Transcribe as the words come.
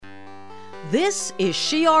This is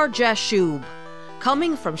Shear Jashub,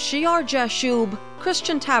 coming from Shear Jashub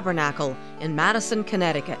Christian Tabernacle in Madison,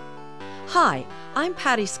 Connecticut. Hi, I'm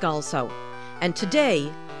Patty Scalzo, and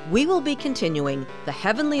today we will be continuing the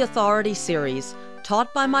Heavenly Authority series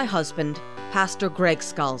taught by my husband, Pastor Greg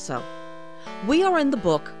Scalzo. We are in the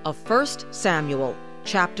book of 1 Samuel,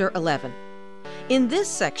 chapter 11. In this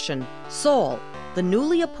section, Saul, the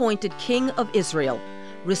newly appointed king of Israel,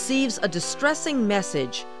 receives a distressing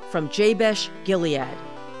message from Jabesh Giliead.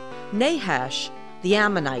 Nahash, the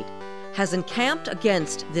Ammonite, has encamped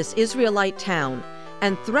against this Israelite town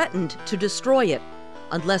and threatened to destroy it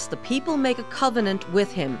unless the people make a covenant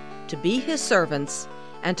with him to be his servants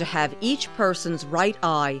and to have each person's right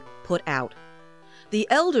eye put out. The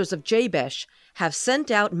elders of Jabesh have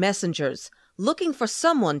sent out messengers looking for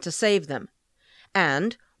someone to save them.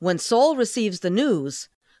 And when Saul receives the news,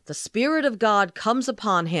 the Spirit of God comes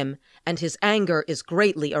upon him, and his anger is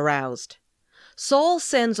greatly aroused. Saul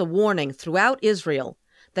sends a warning throughout Israel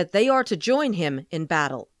that they are to join him in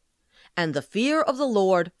battle. And the fear of the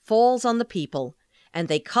Lord falls on the people, and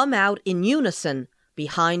they come out in unison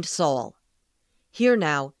behind Saul. Here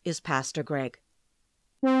now is Pastor Greg.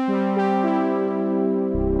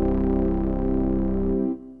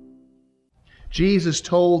 Jesus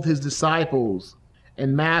told his disciples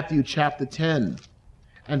in Matthew chapter 10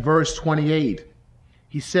 and verse 28,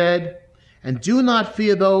 he said, "And do not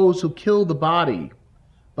fear those who kill the body,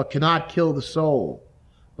 but cannot kill the soul,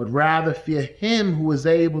 but rather fear him who is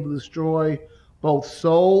able to destroy both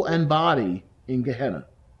soul and body in Gehenna.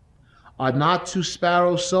 Are not 2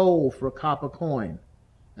 sparrows sold for a copper coin,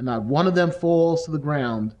 and not one of them falls to the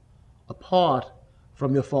ground apart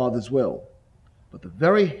from your Father's will? But the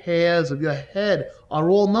very hairs of your head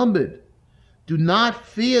are all numbered. Do not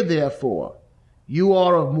fear, therefore. You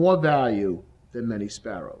are of more value than many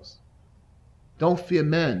sparrows." Don't fear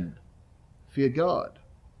men, fear God.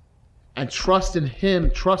 And trust in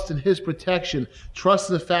him, trust in his protection, trust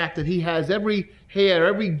in the fact that he has every hair,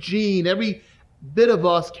 every gene, every bit of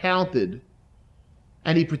us counted.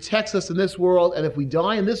 And he protects us in this world, and if we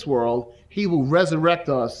die in this world, he will resurrect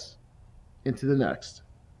us into the next.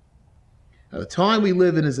 Now, the time we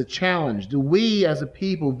live in is a challenge. Do we as a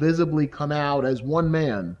people visibly come out as one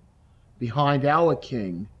man behind our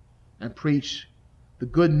King and preach the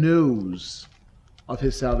good news of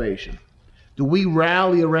his salvation? Do we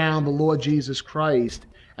rally around the Lord Jesus Christ,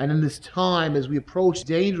 and in this time, as we approach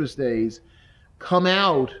dangerous days, come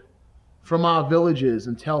out from our villages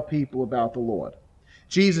and tell people about the Lord?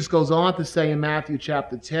 Jesus goes on to say in Matthew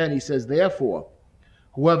chapter 10, he says, "Therefore,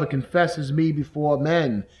 whoever confesses me before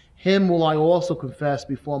men, him will I also confess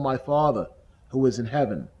before my Father who is in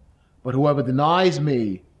heaven. But whoever denies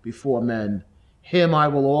me before men, him I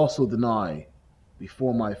will also deny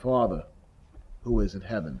before my Father who is in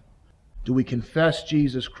heaven." Do we confess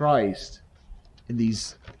Jesus Christ in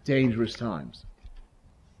these dangerous times?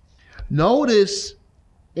 Notice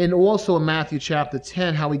also in Matthew chapter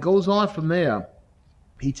 10 how he goes on from there.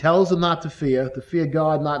 He tells them not to fear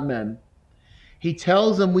God, not men. He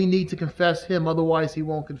tells them we need to confess him, otherwise he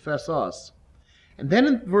won't confess us. And then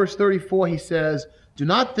in verse 34 he says, "Do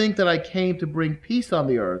not think that I came to bring peace on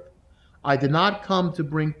the earth. I did not come to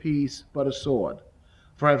bring peace, but a sword.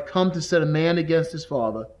 For I have come to set a man against his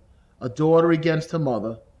father, a daughter against her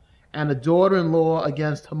mother, and a daughter-in-law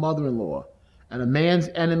against her mother-in-law. And a man's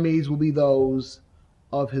enemies will be those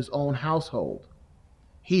of his own household.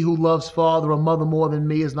 He who loves father or mother more than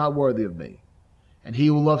me is not worthy of me. And he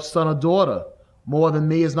who loves son or daughter more than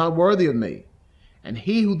me is not worthy of me. And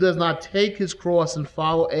he who does not take his cross and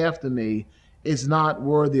follow after me is not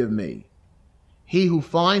worthy of me. He who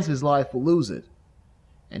finds his life will lose it,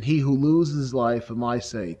 and he who loses his life for my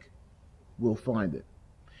sake will find it."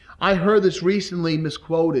 I heard this recently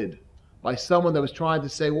misquoted by someone that was trying to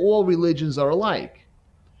say, well, all religions are alike.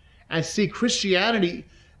 And see, Christianity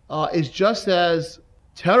is just as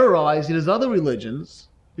terrorizing as other religions,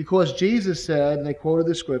 because Jesus said, and they quoted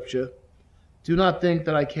the scripture, "Do not think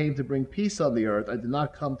that I came to bring peace on the earth. I did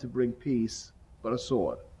not come to bring peace, but a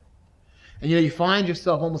sword." And you find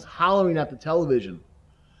yourself almost hollering at the television,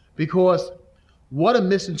 because what a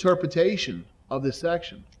misinterpretation of this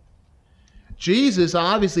section. Jesus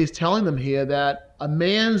obviously is telling them here that a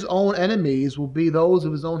man's own enemies will be those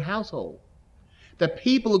of his own household. That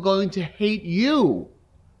people are going to hate you.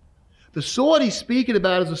 The sword he's speaking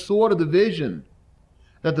about is a sword of division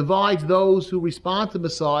that divides those who respond to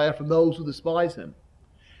Messiah from those who despise him.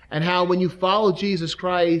 And how when you follow Jesus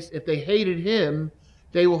Christ, if they hated him,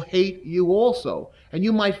 they will hate you also. And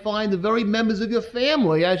you might find the very members of your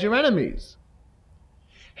family as your enemies.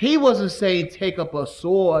 He wasn't saying take up a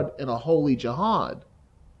sword in a holy jihad.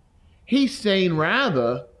 He's saying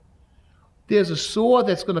rather, there's a sword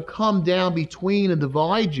that's going to come down between and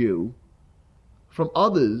divide you from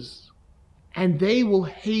others, and they will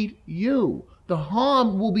hate you. The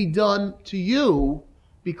harm will be done to you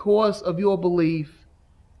because of your belief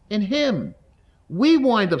in him. We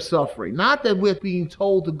wind up suffering, not that we're being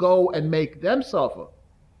told to go and make them suffer,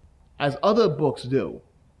 as other books do.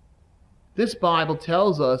 This Bible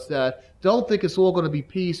tells us that don't think it's all going to be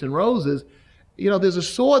peace and roses. There's a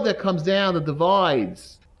sword that comes down that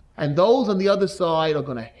divides, and those on the other side are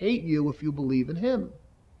going to hate you if you believe in him.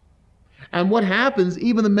 And what happens,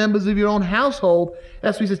 even the members of your own household,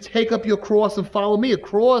 that's why he says, take up your cross and follow me. A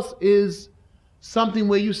cross is something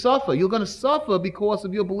where you suffer. You're going to suffer because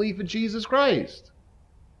of your belief in Jesus Christ.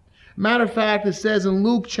 Matter of fact, it says in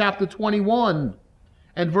Luke chapter 21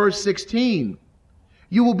 and verse 16,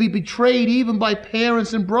 you will be betrayed even by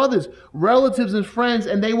parents and brothers, relatives and friends,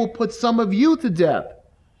 and they will put some of you to death.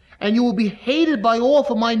 And you will be hated by all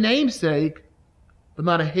for my name's sake, but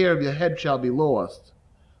not a hair of your head shall be lost.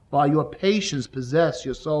 By your patience possess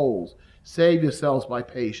your souls. Save yourselves by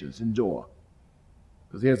patience. Endure.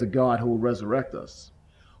 Because there's a God who will resurrect us.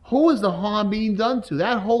 Who is the harm being done to?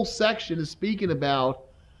 That whole section is speaking about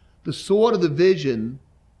the sword of the vision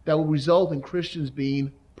that will result in Christians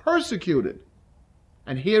being persecuted.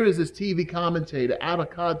 And here is this TV commentator, out of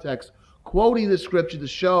context, quoting the scripture to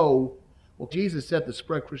show, well, Jesus said to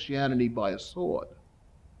spread Christianity by a sword.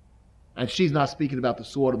 And she's not speaking about the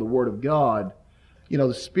sword of the Word of God.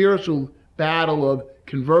 The spiritual battle of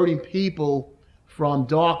converting people from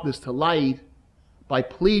darkness to light by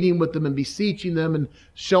pleading with them and beseeching them and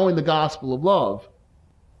showing the gospel of love.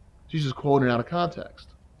 She's just quoting out of context.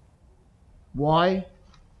 Why?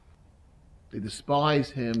 They despise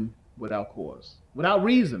him without cause, without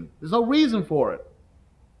reason. There's no reason for it.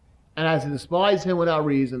 And as they despise him without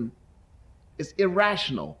reason, it's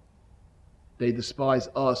irrational. They despise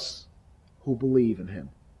us who believe in him.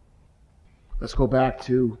 Let's go back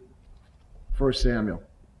to 1 Samuel.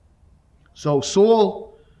 So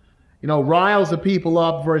Saul, riles the people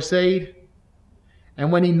up, verse 8.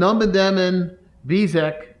 And when he numbered them in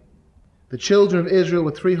Bezek, the children of Israel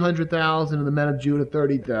were 300,000 and the men of Judah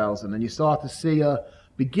 30,000. And you start to see a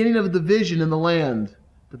beginning of a division in the land,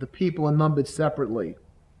 that the people are numbered separately.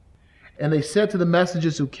 And they said to the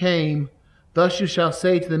messengers who came, thus you shall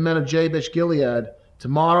say to the men of Jabesh Giliead,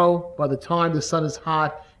 tomorrow, by the time the sun is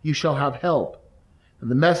hot, you shall have help. And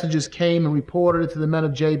the messengers came and reported it to the men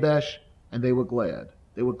of Jabesh, and they were glad.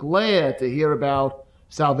 They were glad to hear about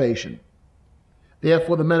salvation.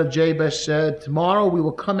 Therefore the men of Jabesh said, tomorrow we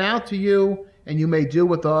will come out to you, and you may do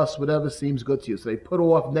with us whatever seems good to you. So they put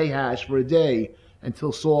off Nahash for a day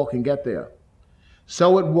until Saul can get there.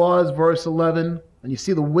 So it was, verse 11, and you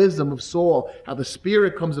see the wisdom of Saul, how the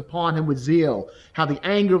Spirit comes upon him with zeal, how the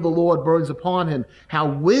anger of the Lord burns upon him, how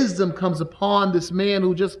wisdom comes upon this man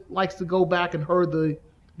who just likes to go back and herd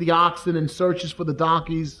the oxen and searches for the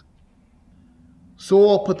donkeys.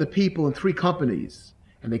 Saul put the people in 3 companies,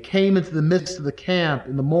 and they came into the midst of the camp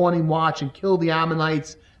in the morning watch and killed the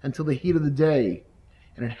Ammonites until the heat of the day.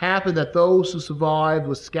 And it happened that those who survived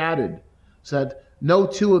were scattered, so that no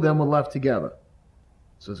 2 of them were left together.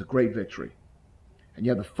 So it's a great victory. And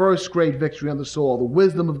you have the first great victory under Saul, the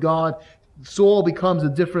wisdom of God. Saul becomes a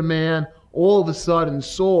different man. All of a sudden,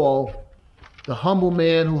 Saul, the humble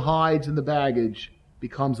man who hides in the baggage,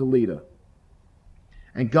 becomes a leader.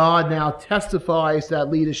 And God now testifies that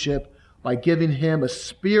leadership by giving him a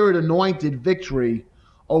Spirit-anointed victory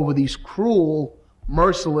over these cruel,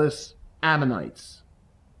 merciless Ammonites.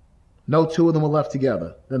 No 2 of them were left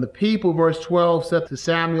together. Then the people, verse 12, said to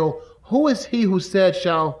Samuel, who is he who said,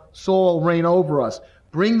 shall Saul reign over us?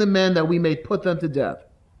 Bring the men that we may put them to death.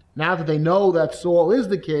 Now that they know that Saul is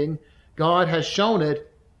the king, God has shown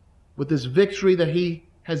it with this victory that he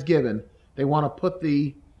has given. They want to put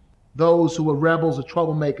those who were rebels or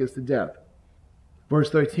troublemakers to death. Verse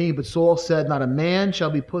 13, but Saul said, not a man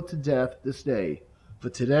shall be put to death this day, for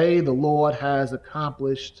today the Lord has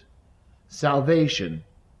accomplished salvation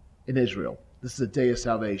in Israel. This is a day of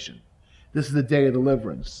salvation. This is a day of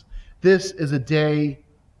deliverance. This is a day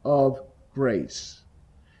of grace.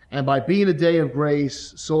 And by being a day of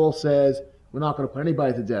grace, Saul says, we're not going to put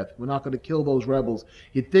anybody to death. We're not going to kill those rebels.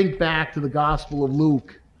 You think back to the Gospel of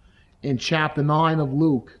Luke, in chapter 9 of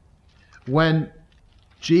Luke, when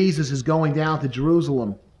Jesus is going down to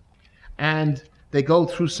Jerusalem, and they go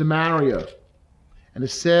through Samaria. And it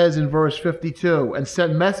says in verse 52, and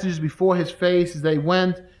sent messages before his face as they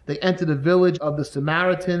went. They entered the village of the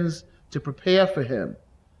Samaritans to prepare for him.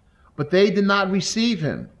 But they did not receive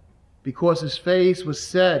him, because his face was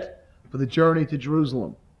set for the journey to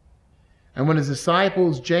Jerusalem. And when his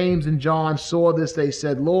disciples, James and John, saw this, they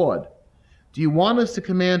said, Lord, do you want us to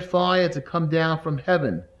command fire to come down from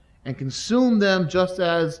heaven and consume them just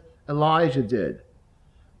as Elijah did?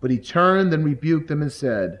 But he turned and rebuked them and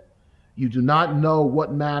said, you do not know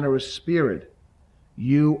what manner of spirit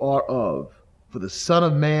you are of. For the Son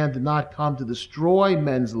of Man did not come to destroy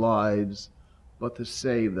men's lives, but to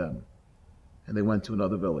save them. And they went to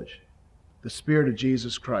another village. The Spirit of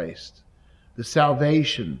Jesus Christ, the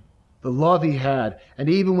salvation, the love he had, and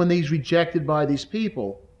even when he's rejected by these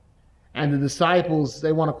people, and the disciples,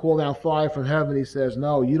 they want to call down fire from heaven, he says,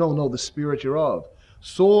 no, you don't know the spirit you're of.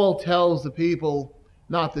 Saul tells the people,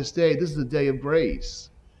 not this day, this is the day of grace.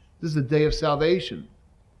 This is the day of salvation.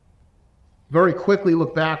 Very quickly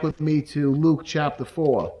look back with me to Luke chapter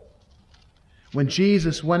 4. When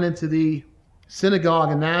Jesus went into the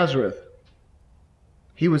synagogue in Nazareth,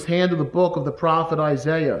 he was handed the book of the prophet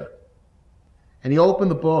Isaiah. And he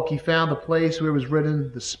opened the book, he found the place where it was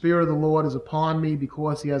written, the Spirit of the Lord is upon me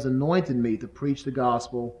because he has anointed me to preach the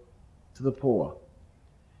gospel to the poor.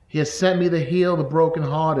 He has sent me to heal the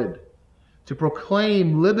brokenhearted, to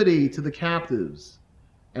proclaim liberty to the captives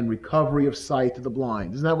and recovery of sight to the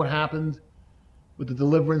blind. Isn't that what happened with the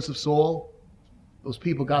deliverance of Saul? Those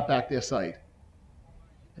people got back their sight.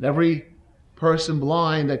 And every person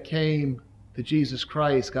blind that came to Jesus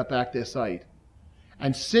Christ got back their sight.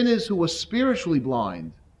 And sinners who were spiritually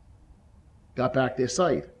blind got back their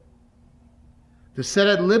sight. To set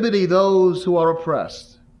at liberty those who are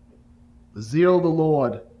oppressed. The zeal of the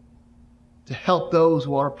Lord to help those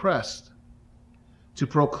who are oppressed. To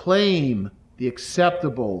proclaim the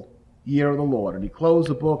acceptable year of the Lord. And he closed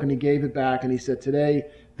the book and he gave it back and he said, today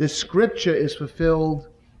this scripture is fulfilled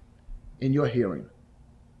in your hearing.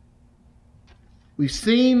 We've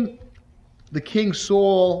seen the King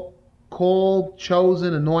Saul called,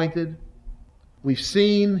 chosen, anointed. We've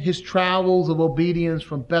seen his travels of obedience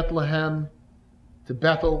from Bethlehem to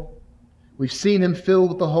Bethel. We've seen him filled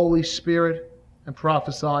with the Holy Spirit and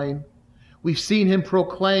prophesying. We've seen him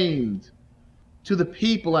proclaimed to the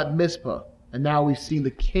people at Mizpah. And now we've seen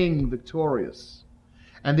the King victorious.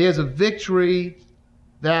 And there's a victory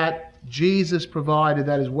that Jesus provided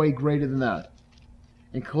that is way greater than that.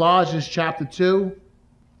 In Colossians chapter 2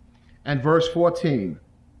 and verse 14,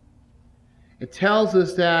 it tells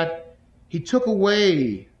us that he took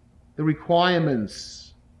away the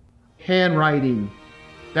requirements, handwriting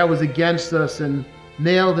that was against us and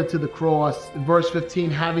nailed it to the cross. In verse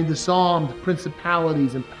 15, having disarmed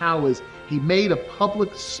principalities and powers, he made a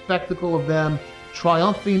public spectacle of them,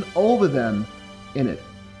 triumphing over them in it.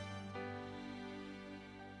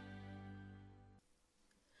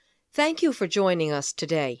 Thank you for joining us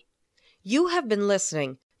today. You have been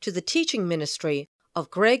listening to the teaching ministry of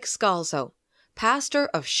Greg Scalzo, pastor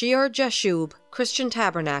of Shear Jashub Christian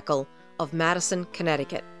Tabernacle of Madison,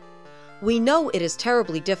 Connecticut. We know it is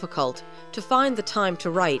terribly difficult to find the time to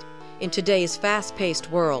write in today's fast-paced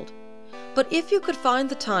world. But if you could find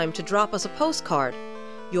the time to drop us a postcard,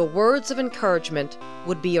 your words of encouragement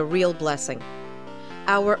would be a real blessing.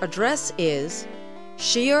 Our address is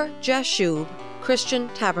Shear Jashub Christian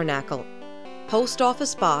Tabernacle, Post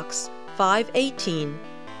Office Box 518,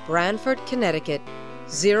 Branford, Connecticut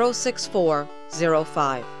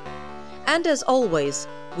 06405. And as always,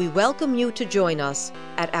 we welcome you to join us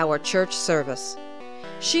at our church service.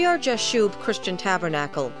 Shear Jashub Christian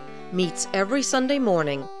Tabernacle meets every Sunday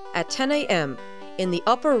morning at 10 a.m. in the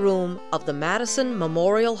upper room of the Madison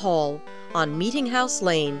Memorial Hall on Meeting House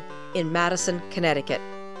Lane in Madison, Connecticut.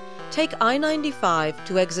 Take I-95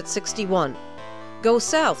 to exit 61. Go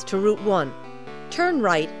south to Route 1. Turn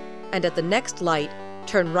right, and at the next light,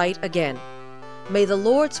 turn right again. May the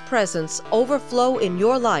Lord's presence overflow in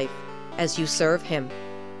your life as you serve Him.